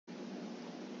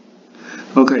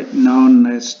Okay, now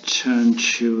let's turn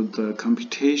to the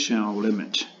computation of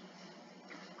limit.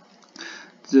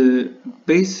 The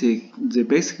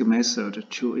basic method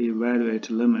to evaluate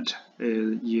limit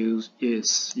is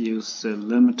use the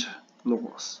limit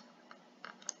laws.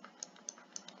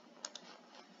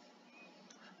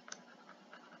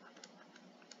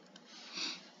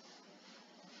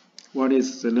 What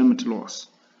is the limit laws?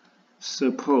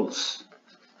 Suppose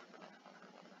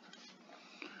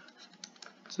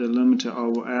the limit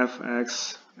of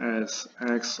f(x) as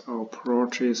x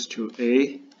approaches to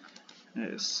a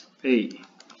is a,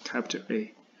 capital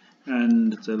A,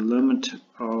 and the limit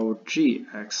of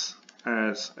gx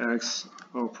as x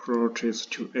approaches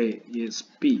to a is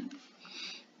b,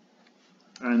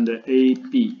 and a,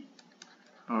 b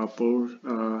are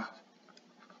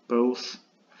both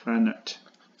finite.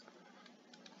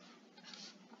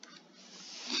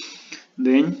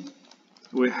 Then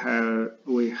we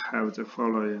have the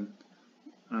following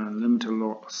limit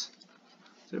laws.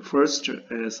 The first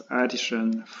is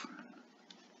addition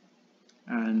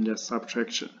and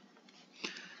subtraction.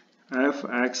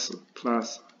 f(x)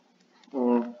 plus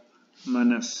or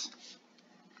minus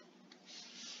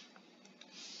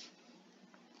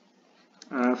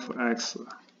f(x)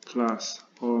 plus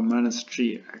or minus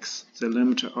gx. The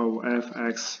limit of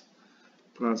f(x)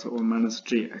 plus or minus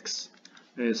gx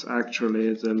is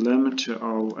actually the limit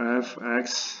of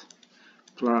f(x)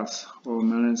 plus or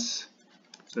minus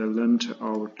the limit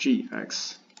of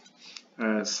gx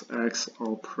as x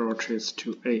approaches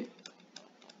to a.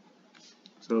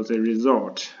 So the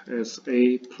result is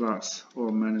a plus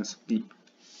or minus b.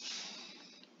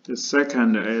 The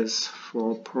second is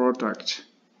for product.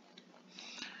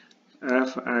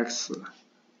 f(x)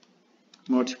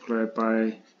 multiplied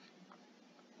by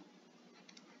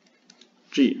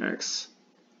gx,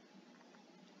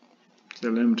 the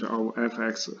limit of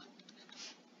f(x)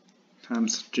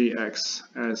 times gx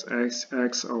as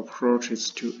x approaches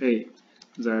to a.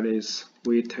 That is,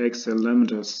 we take the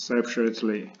limit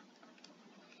separately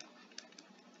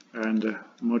and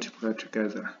multiply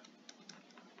together.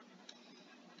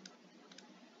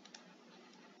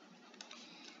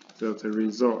 So the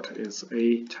result is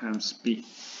a times b.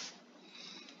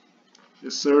 The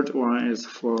third one is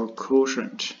for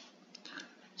quotient.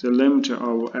 The limit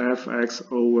of f(x)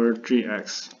 over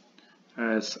gx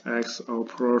as x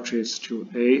approaches to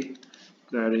a,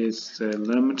 that is the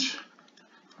limit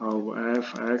of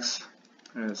f(x)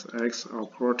 as x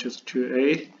approaches to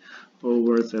a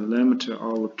over the limit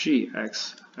of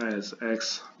gx as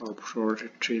x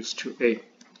approaches to a.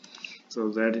 So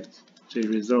that the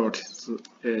result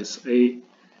is a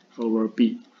over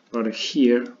b. But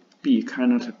here b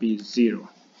cannot be 0.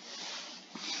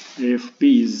 If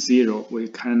b is 0, we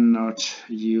cannot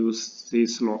use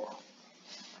this law.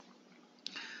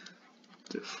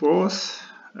 The fourth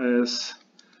is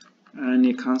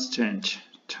any constant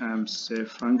times the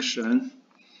function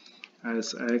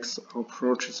as x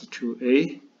approaches to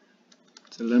a,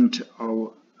 the limit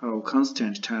of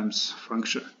constant times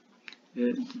function.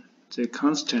 The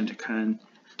constant can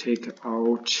take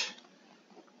out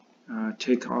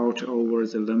over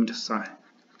the limit sign.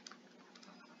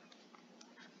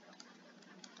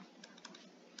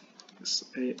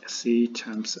 It's c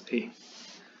times a.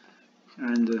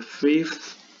 And the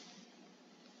fifth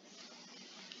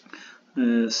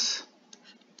is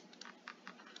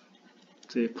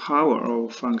the power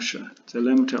of function, the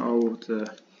limit of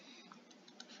the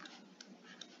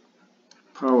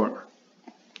power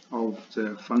of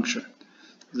the function.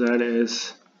 That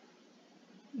is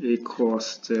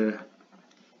equals the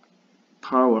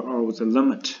power of the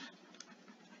limit.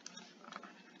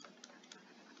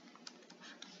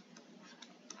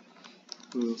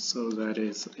 So that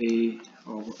is a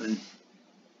over n.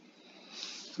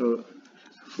 So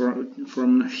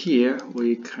from here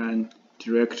we can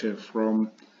direct from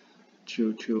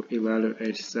to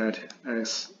evaluate that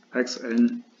as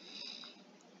xn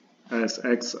as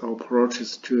x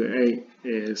approaches to a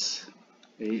is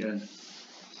an.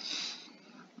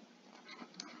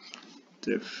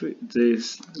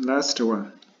 This last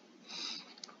one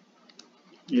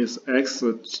is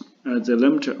the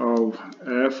limit of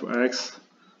f(x)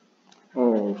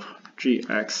 of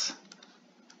gx.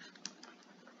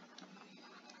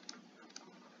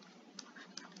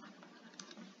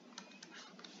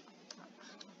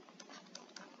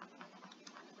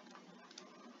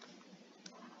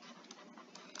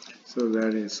 So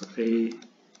that is a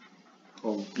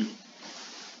of b.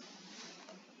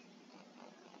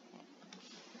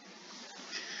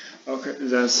 Okay,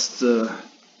 that's the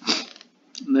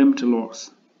limit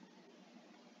laws.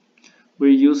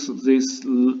 We use these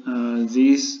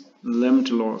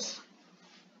limit laws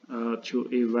to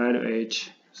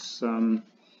evaluate some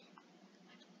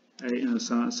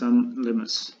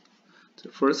limits. The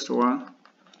first one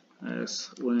is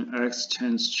when x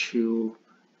tends to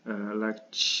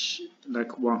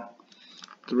like 1.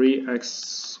 3x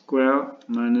squared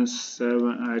minus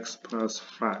 7x plus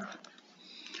 5.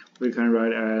 We can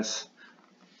write as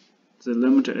the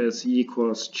limit is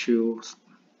equals to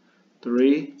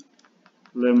 3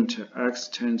 limit x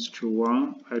tends to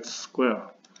 1 x squared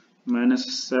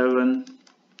minus 7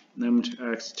 limit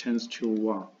x tends to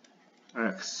 1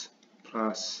 x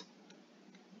plus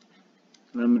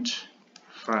limit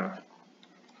 5.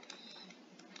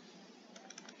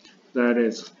 That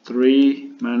is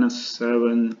 3 minus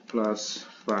 7 plus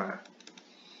 5.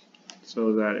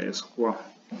 So that is 1.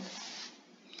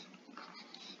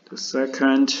 The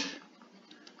second,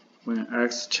 when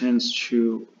x tends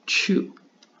to 2,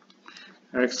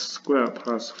 x squared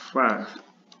plus 5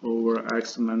 over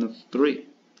x minus 3.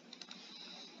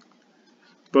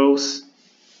 Both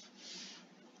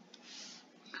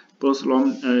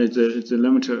the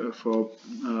limit for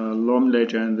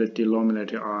numerator and the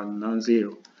denominator are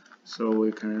non-zero, so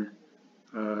we can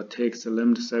take the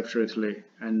limit separately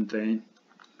and then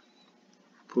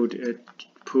put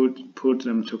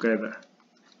them together.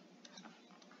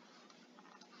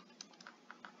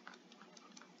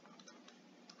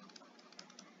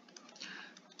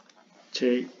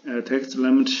 Take the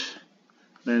limit,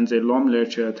 then the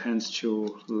numerator tends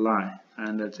to line,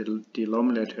 and the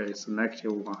denominator is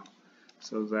 -1,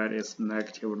 so that is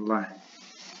negative line.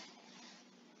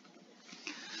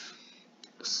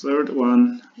 The third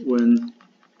one, when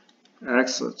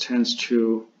x tends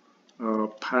to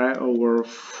pi over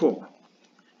 4,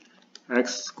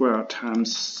 x squared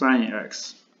times sine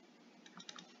x.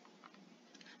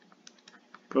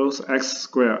 Both x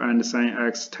squared and sine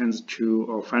x tends to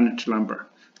a finite number,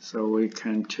 so we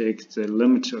can take the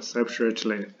limit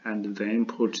separately and then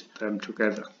put them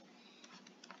together.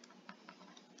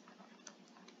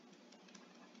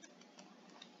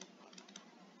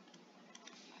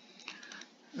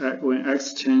 When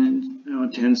x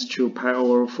tends to pi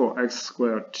over 4, x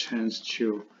squared tends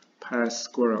to pi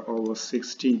squared over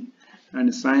 16,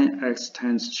 and sine x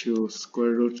tends to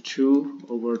square root 2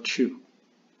 over 2.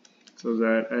 So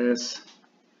that is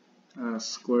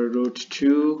square root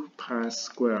 2 pi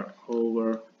squared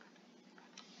over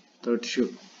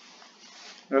 32.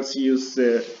 Let's use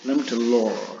the limit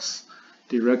laws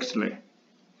directly.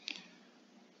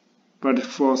 But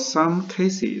for some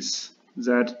cases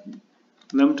that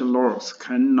limit laws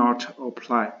cannot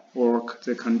apply, or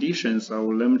the conditions of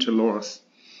limit laws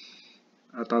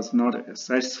does not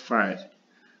satisfied,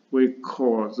 we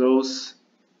call those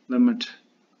limit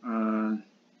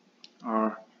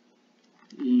are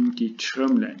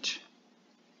indeterminate.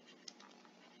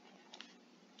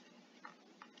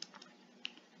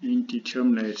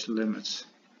 Indeterminate limits.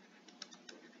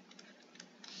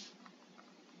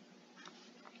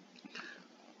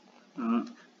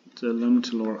 The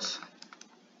limit laws.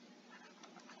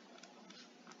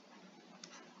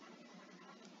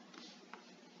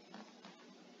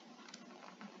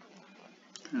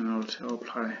 Cannot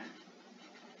apply,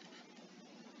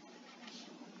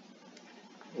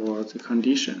 or the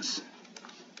conditions.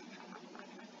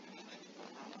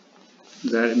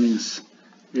 That means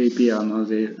AB are not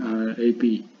the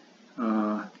AB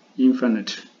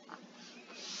infinite,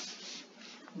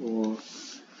 or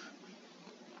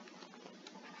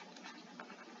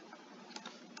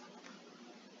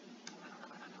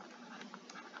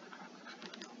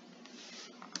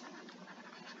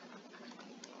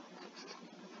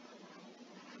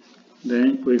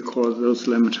then we call those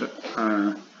limits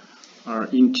are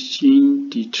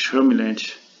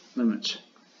indeterminate limit.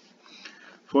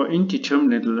 For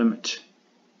indeterminate limit,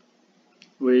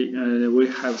 we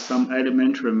have some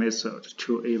elementary method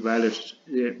to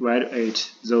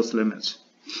evaluate those limits.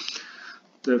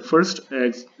 The first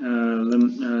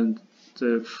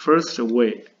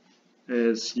way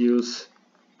is use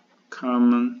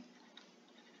common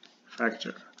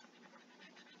factor.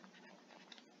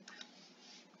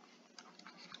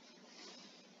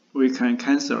 We can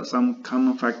cancel some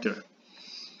common factor.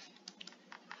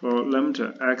 For limit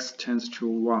x tends to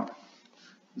 1,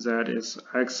 that is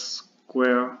x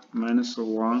squared minus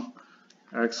 1,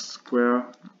 x squared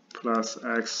plus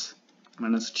x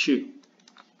minus 2.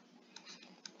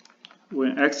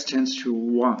 When x tends to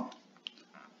 1,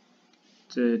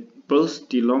 both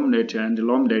denominator and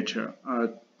denominator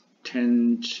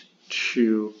tend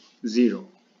to 0.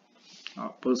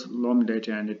 Both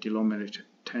denominator and denominator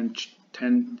tend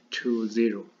to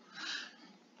 0.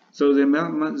 So they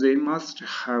must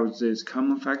have this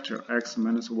common factor x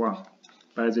minus 1.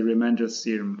 by the remainder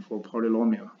theorem for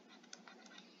polynomial.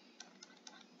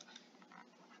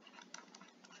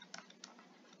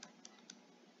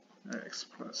 X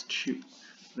plus 2.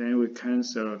 Then we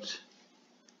cancelled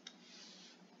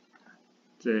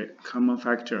the common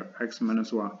factor x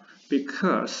minus 1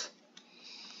 because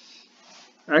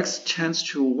x tends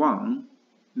to 1,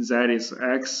 that is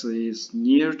x is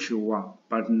near to 1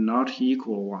 but not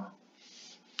equal 1.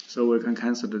 So we can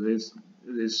cancel this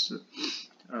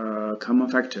common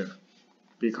factor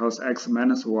because x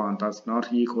minus 1 does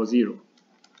not equal 0.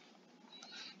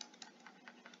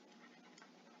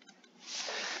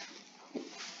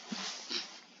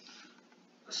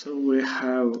 So we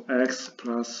have x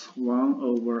plus 1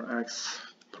 over x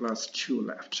plus 2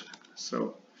 left.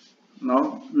 So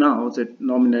now the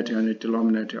numerator and the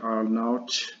denominator are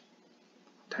not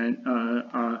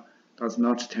do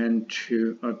not tend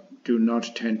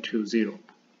to 0.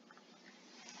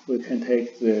 We can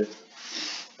take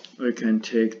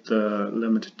the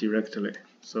limit directly.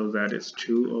 So that is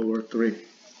 2 over 3.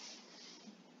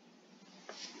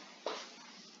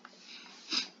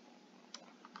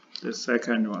 The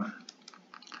second one,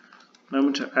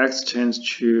 limit x tends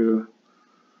to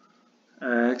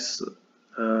x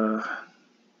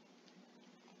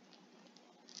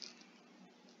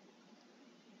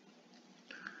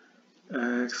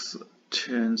x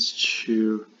tends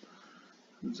to,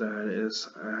 that is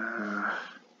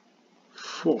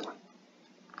 4,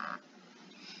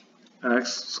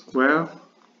 x square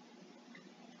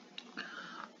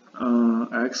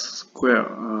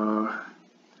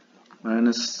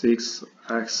minus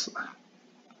 6x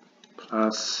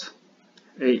plus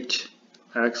 8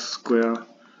 x squared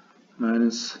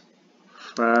minus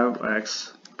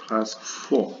 5x plus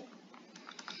 4.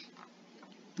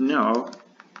 Now,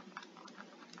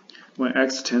 when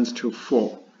x tends to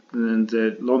 4, then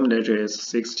the denominator is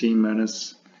 16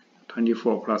 minus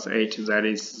 24 plus 8, that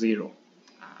is 0.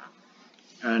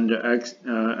 And the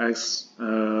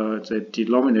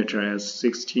denominator is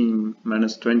 16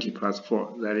 minus 20 plus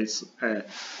 4, that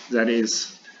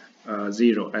is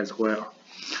 0 as well.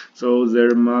 So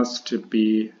there must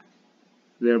be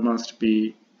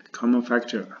common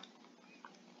factor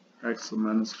x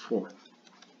minus 4,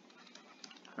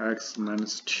 x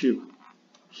minus 2.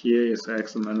 Here is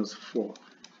x minus 4,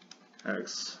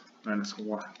 x minus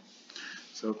 1.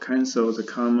 So cancel the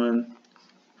common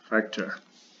factor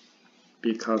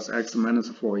because x minus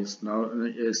 4 is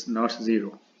not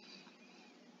 0.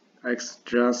 X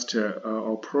just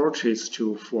approaches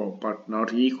to 4 but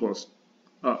not equals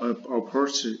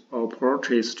approaches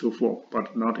to 4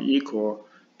 but not equal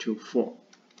to 4.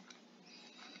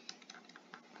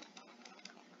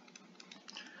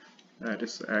 That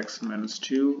is x minus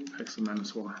 2, x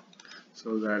minus 1.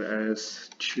 So that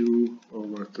is 2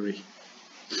 over 3.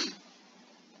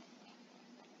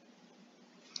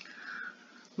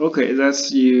 Okay, that's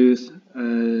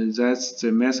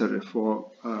the method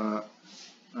for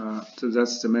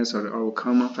that's the method of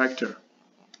common factor.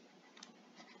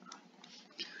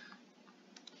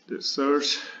 The third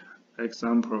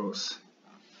examples,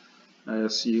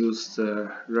 let's use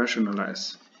the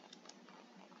rationalize.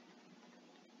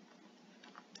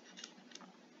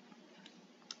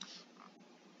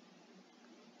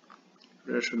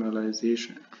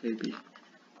 Rationalization, maybe.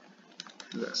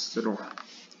 That's the law.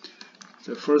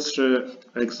 The first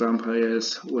example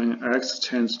is when x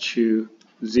tends to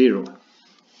 0,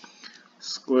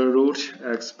 square root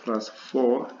x plus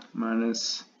 4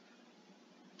 minus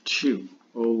 2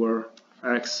 over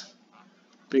x,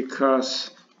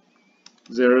 because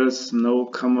there is no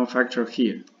common factor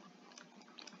here.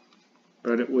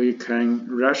 But we can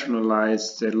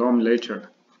rationalize the denominator,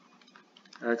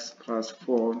 x plus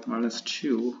 4 minus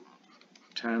 2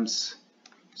 times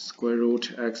square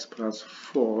root x plus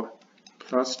 4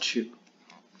 plus 2,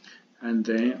 and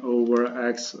then over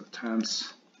x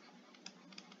times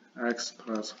x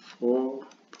plus 4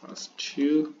 plus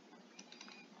 2.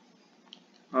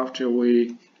 After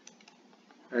we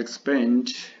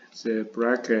expand the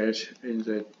bracket in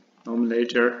the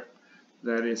denominator,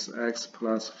 that is x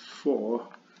plus 4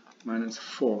 minus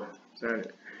 4,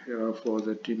 that for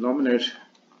the denominator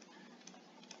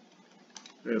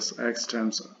is x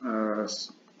times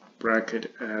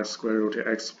bracket square root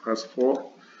x plus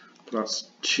 4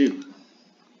 plus 2.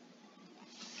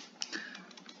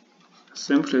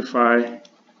 Simplify,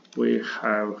 we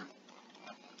have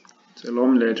the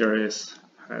denominator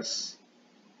has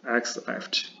x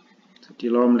left. The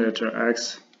denominator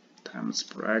x times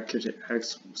bracket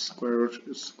x square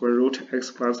root x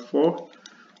plus 4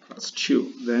 plus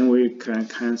 2. Then we can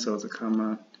cancel the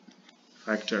common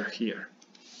factor here.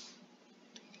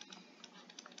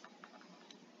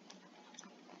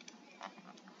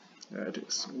 That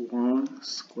is 1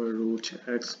 square root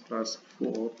x plus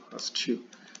 4 plus 2.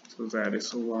 So that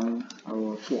is 1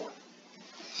 over 4.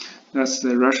 That's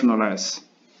the rationalize.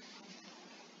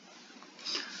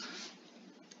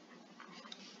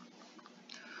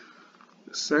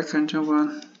 The second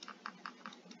one,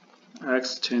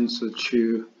 x tends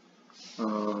to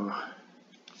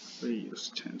we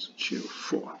use tends to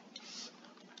 4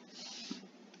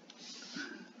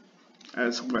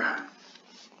 as well.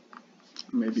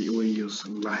 Maybe we use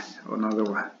line or another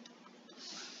one.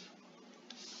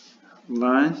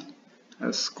 Line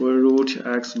as square root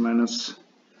x minus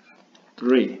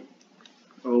 3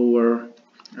 over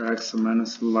x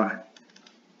minus line.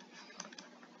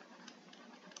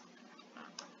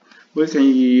 We can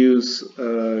use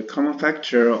common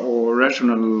factor or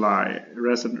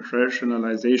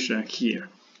rationalization here.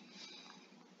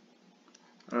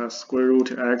 Square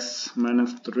root x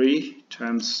minus 3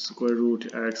 times square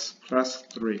root x plus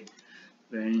 3.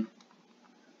 Then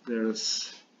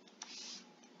there's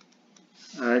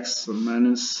x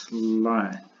minus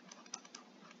line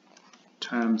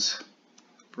times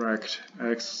bracket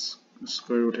x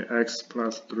square root x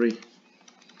plus 3.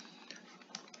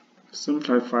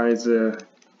 Simplify the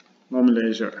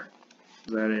numerator,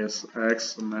 that is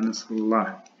x minus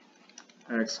line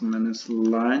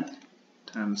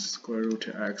times square root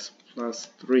x plus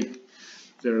 3.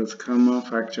 There is common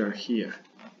factor here,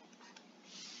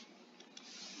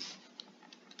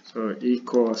 so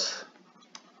equals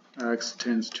x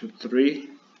tends to 3,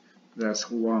 that's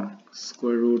 1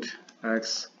 square root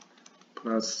x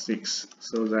plus 6,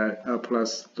 so that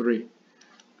plus 3.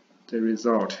 The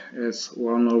result is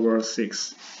 1 over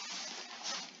 6.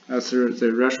 After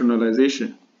the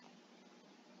rationalization,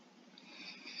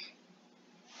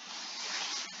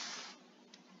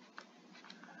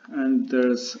 and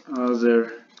there's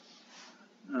other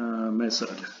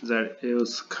method that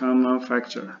is common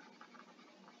factor.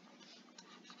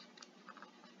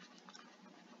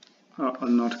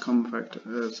 Not common factor,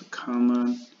 it's a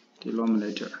common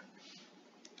denominator.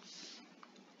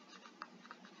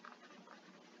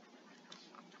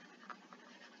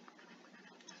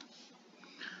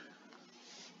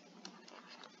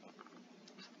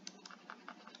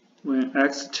 When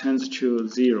x tends to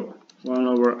 0, 1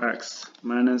 over x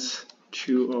minus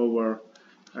 2 over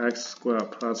x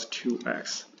squared plus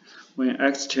 2x. When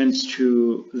x tends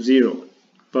to 0,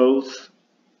 both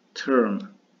terms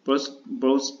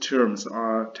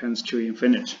tends to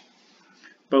infinity.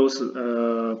 Both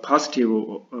positive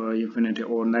infinity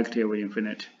or negative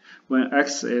infinity. When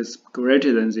x is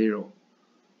greater than 0,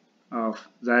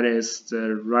 that is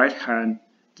the right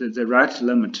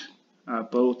limit,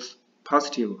 both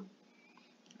positive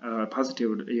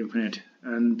infinite,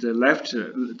 and the left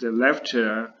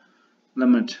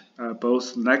limit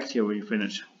both negative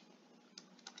infinite.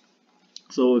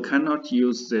 So we cannot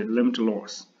use the limit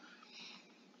laws.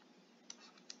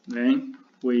 Then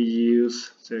we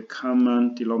use the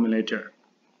common denominator.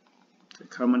 The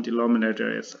common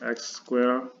denominator is x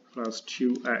squared plus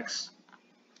 2x,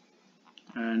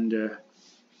 and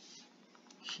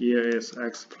here is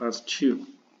x plus 2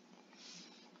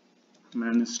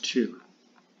 minus 2.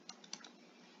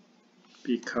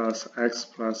 Because x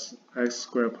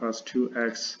squared plus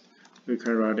 2x, we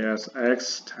can write it as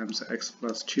x times x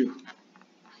plus 2.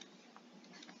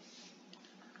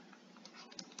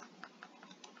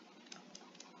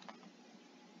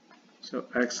 So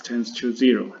x tends to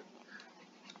 0.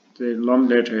 The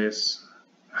denominator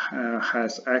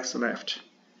has x left,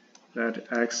 that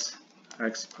x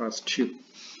plus 2,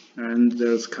 and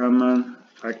there's common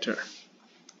factor.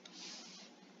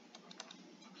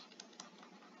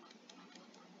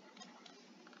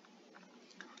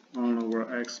 1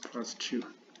 over x plus 2,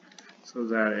 so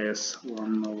that is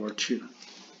 1 over 2.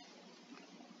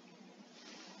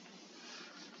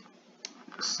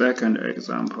 Second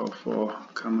example for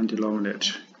common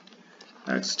denominator.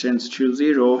 X tends to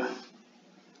 0,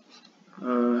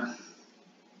 1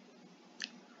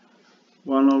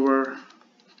 over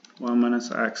 1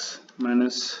 minus x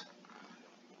minus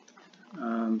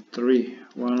 3,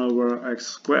 1 over x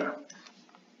squared.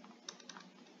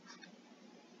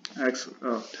 X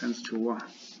tends to 1.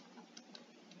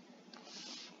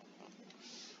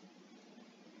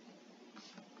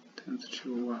 Tends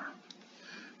to 1.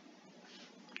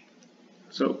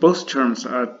 So both terms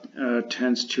are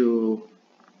tends to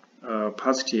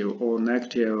positive or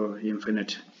negative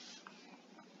infinity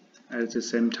at the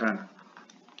same time.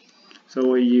 So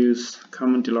we use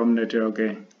common denominator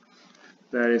again.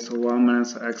 That is 1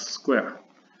 minus x squared.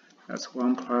 That's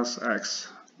 1 plus x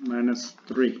minus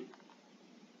 3.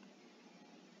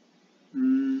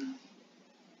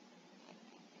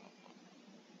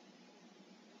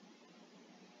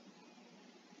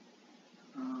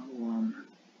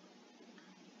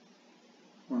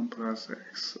 plus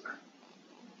x.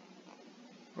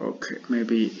 Okay,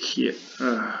 maybe here,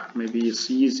 maybe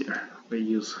it's easier. We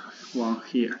use 1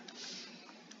 here.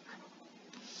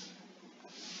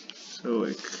 So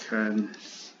we can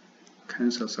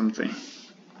cancel something.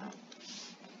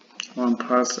 1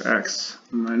 plus x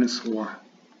minus 1.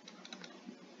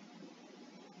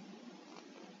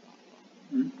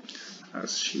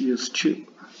 Let's use 2.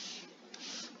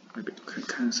 Maybe we can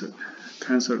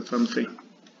cancel something.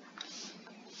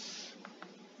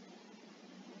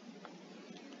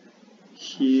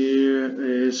 Here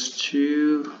is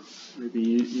 2.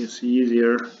 Maybe it's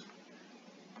easier.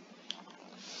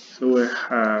 So we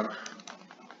have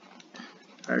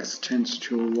x tends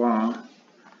to 1.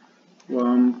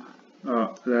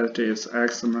 That is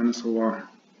x minus 1.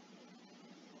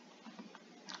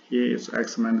 Here is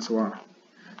x minus 1.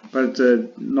 But the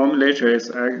numerator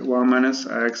is 1 minus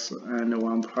x and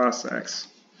 1 plus x.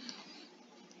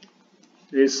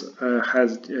 This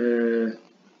has,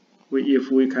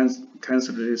 if we can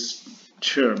cancel this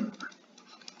term,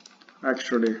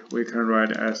 actually we can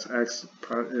write as x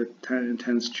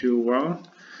tends to 1.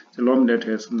 The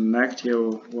numerator is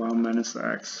negative 1 minus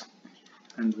x,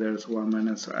 and there's 1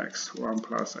 minus x, 1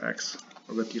 plus x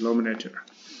for the denominator.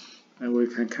 And we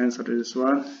can cancel this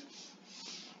one.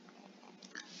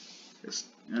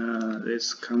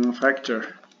 This common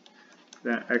factor,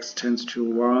 then x tends to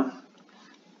 1,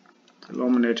 the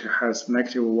denominator has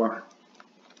negative 1,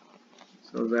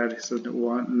 so that is the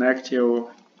negative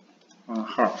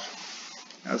 1/2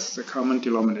 as the common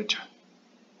denominator.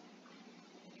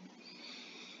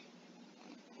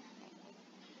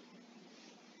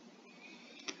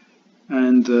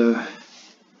 And the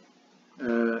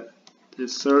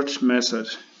third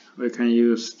method, we can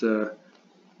use the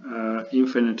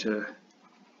infinite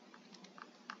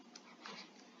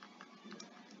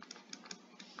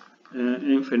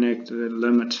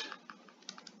limit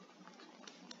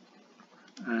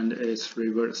and its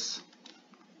reverse.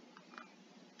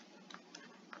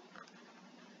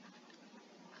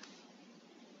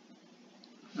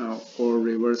 Or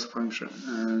reverse function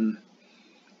and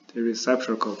the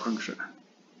reciprocal function.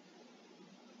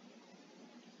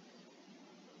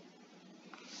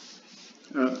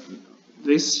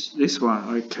 This one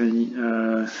I can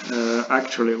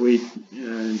actually we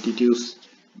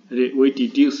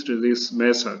deduced this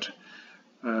method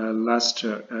in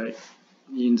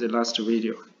the last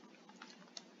video.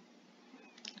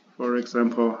 For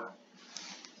example,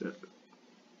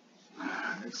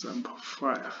 example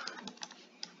 5.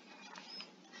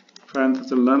 Find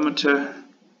the limit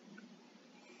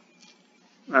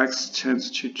x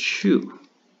tends to 2,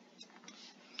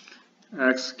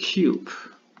 x cubed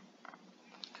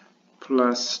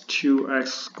plus 2x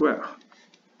squared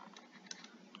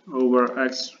over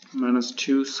x minus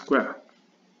 2 squared.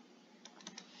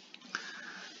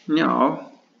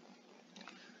 Now,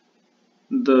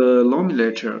 the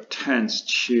numerator tends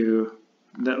to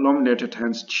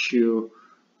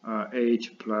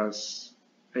 8 plus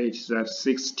 8, that's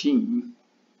 16.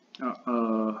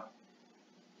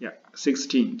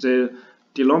 16. The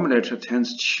denominator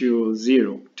tends to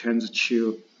 0,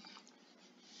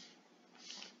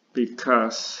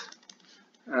 because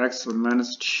x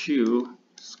minus 2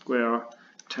 square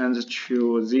tends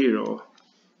to 0,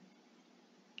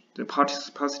 the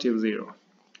positive 0,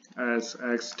 as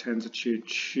x tends to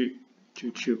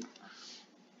 2.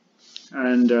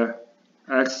 And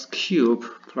x cubed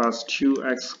plus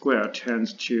 2x squared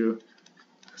tends to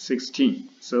 16.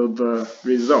 So the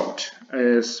result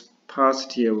is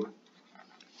positive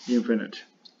infinite,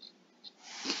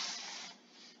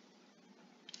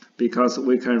 because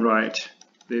we can write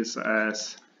this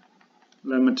as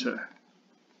limit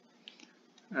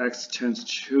x tends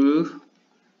to,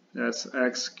 that's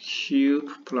x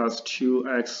cubed plus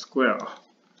 2x squared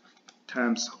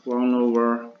times 1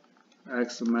 over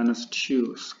x minus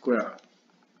 2 squared.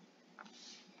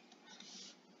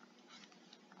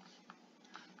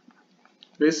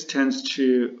 This tends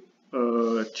to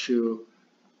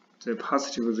the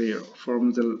positive 0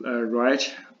 from the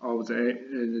right of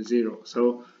the 0.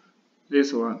 So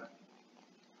this one,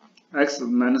 x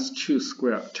minus 2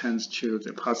 squared tends to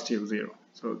the positive 0.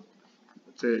 So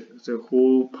the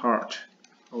whole part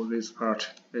of this part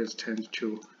is tends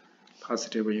to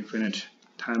positive infinite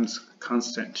times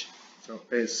constant. So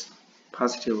it's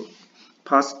positive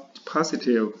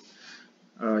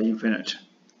infinite.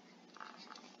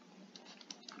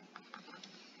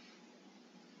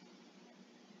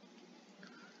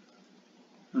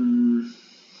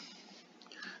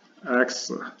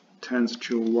 X tends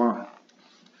to 1.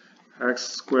 X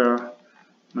squared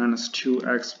minus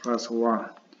 2x plus 1.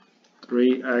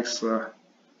 3x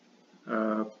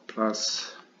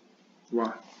plus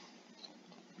 1.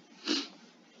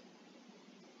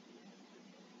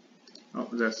 Oh,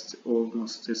 that's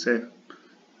almost the same.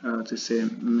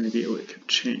 Maybe we can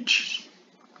change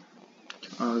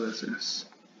to other things.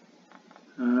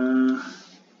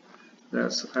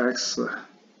 That's x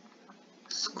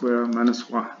squared minus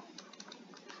 1.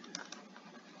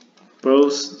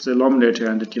 Both the numerator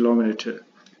and the denominator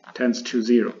tends to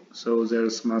 0, so there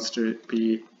must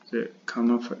be there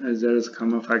is a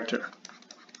common factor,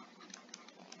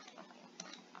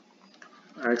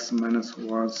 x minus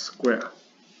 1 squared.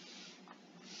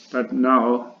 But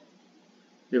now,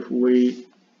 if we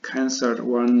cancel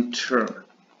one term,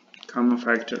 common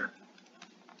factor,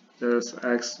 there's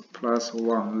x plus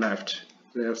 1 left.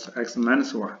 There's x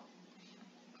minus 1.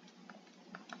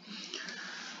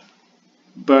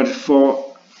 But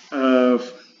for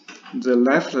the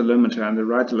left limiter and the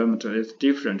right limiter is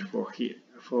different for here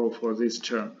for this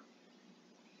term.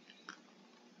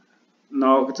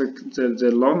 Now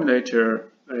the numerator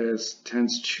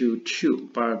tends to 2,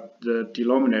 but the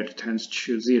denominator tends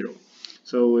to 0.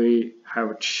 So we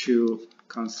have to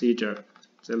consider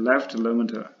the left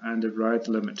limiter and the right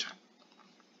limiter.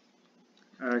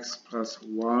 X plus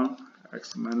 1,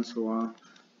 x minus 1,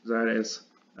 that is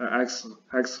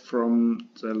x from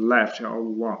the left of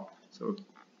 1. So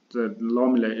the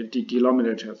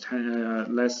denominator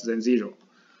less than 0.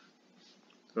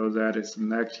 So that is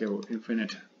negative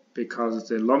infinite, because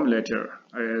the numerator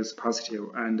is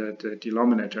positive and the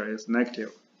denominator is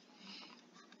negative.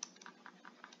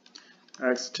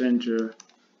 X tends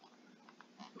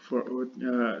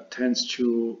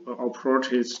to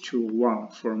approaches to 1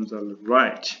 from the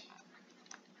right.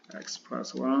 X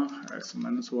plus 1, x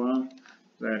minus 1,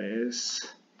 that is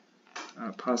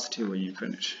positive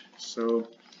infinite. So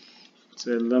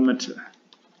the limit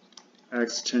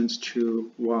x tends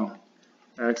to 1.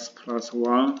 X plus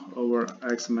 1 over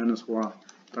x minus 1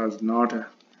 does not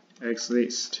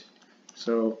exist.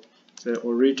 So the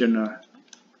original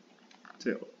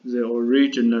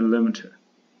limit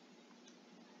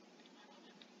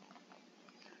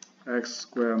x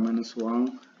squared minus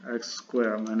 1, x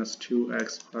squared minus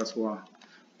 2x plus 1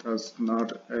 does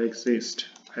not exist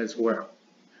as well.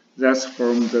 That's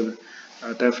from the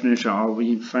definition of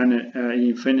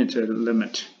infinite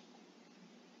limit.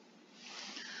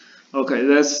 Okay,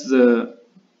 that's the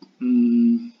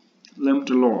limit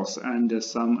laws and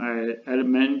some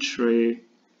elementary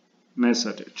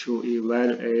method to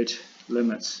evaluate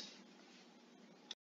limits.